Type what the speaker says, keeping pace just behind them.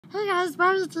Hey guys,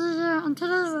 Bobby G here, and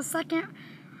today is the second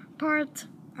part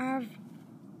of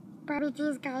Bobby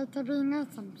G's Guide to Being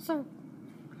Awesome. So,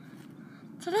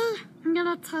 today I'm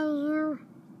gonna tell you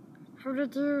how to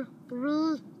do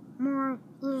 3 more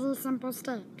easy, simple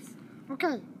steps.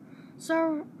 Okay,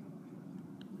 so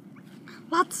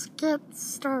let's get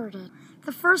started.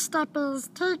 The first step is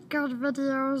take good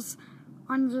videos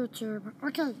on YouTube.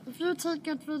 Okay, if you take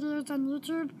good videos on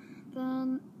YouTube,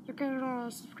 then you get a lot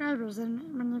of subscribers,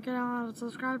 and when you get a lot of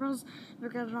subscribers, you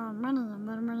get a lot of money, and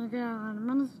then when you get a lot of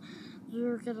money,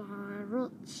 you get a lot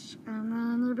rich, and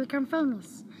then you become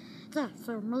famous. Yeah,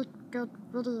 so make good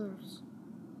videos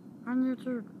on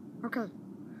YouTube. Okay,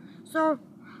 so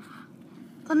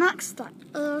the next step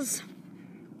is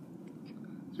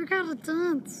you gotta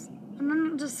dance, and I'm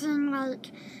not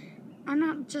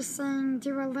just saying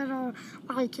do a little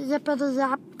like yippity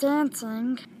yap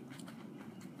dancing.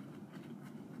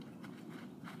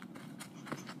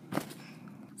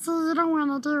 So you don't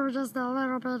want to do just a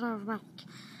little bit of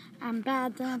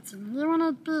bad dancing. You want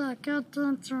to be a good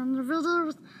dancer in your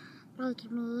videos, like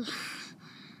me.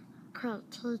 Quite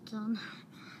taken.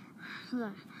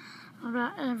 Yeah, I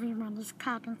bet everyone is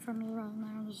clapping for me right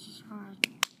now. This is hard.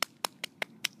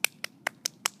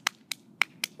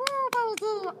 Woo,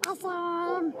 baby,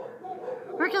 awesome!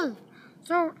 Okay,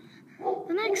 so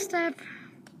the next step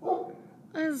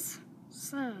is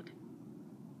sad.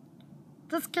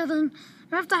 Just kidding.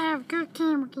 You have to have good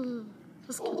camera gear.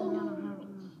 Just kidding, I don't have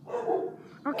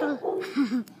any. Okay.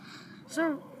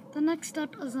 So, the next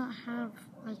step isn't have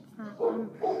like that.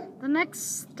 The next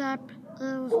step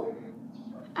is,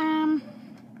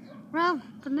 well,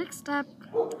 the next step,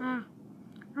 I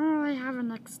don't really have a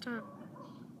next step.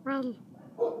 Well,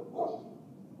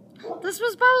 this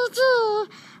was Bobby G,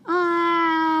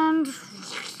 and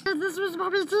this was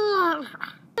Bobby G.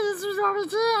 This was Bobby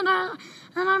G, and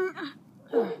I'm.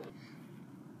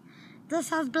 This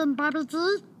has been Bobby G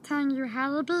telling you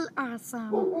how to be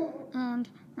awesome. And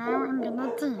now I'm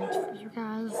gonna dance for you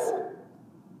guys.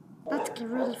 Let's get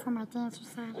ready for my dance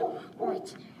recital.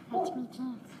 Watch me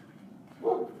dance.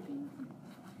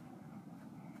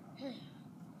 Hey.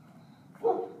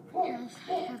 Guys,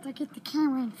 I have to get the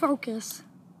camera in focus.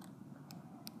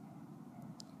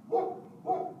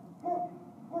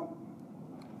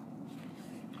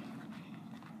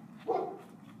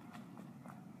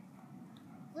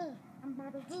 I'm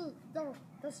Bobby G, yo,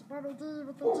 this is Bobby G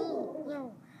with the G,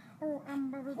 yo. Oh,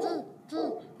 I'm Bobby G,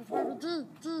 it's Bobby G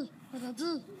with a G,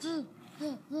 yeah.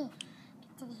 Can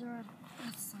tell you how to be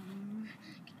awesome,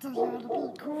 can tell you how to be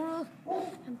cool,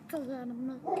 can tell you how to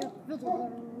make good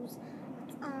videos.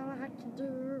 That's all I can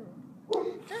do.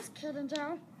 Just kidding,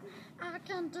 Joe. I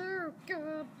can do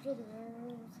good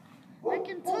videos. I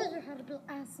can tell you how to be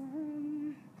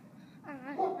awesome. I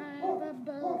have the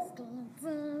best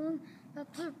dancing that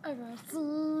you've ever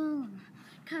seen,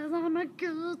 'cause I'm a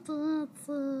good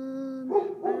dancer,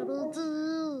 Bobby G.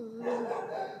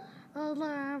 I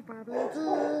love Bobby G.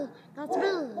 That's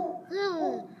me,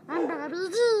 yeah, I'm Bobby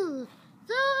G.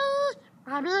 Yeah,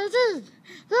 Bobby G.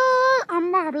 Yeah,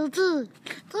 I'm Bobby G.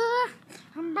 Yeah,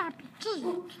 I'm Bobby G.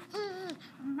 Yeah,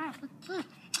 I'm Bobby G.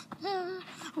 Yeah.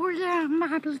 Oh yeah,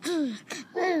 Bobby G.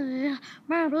 Yeah,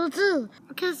 Bobby G.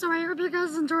 Okay, so I hope you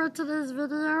guys enjoyed today's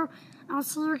video. I'll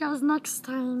see you guys next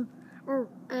time. Oh,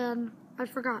 and I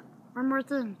forgot one more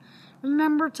thing.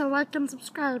 Remember to like and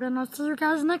subscribe, and I'll see you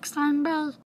guys next time. Bye.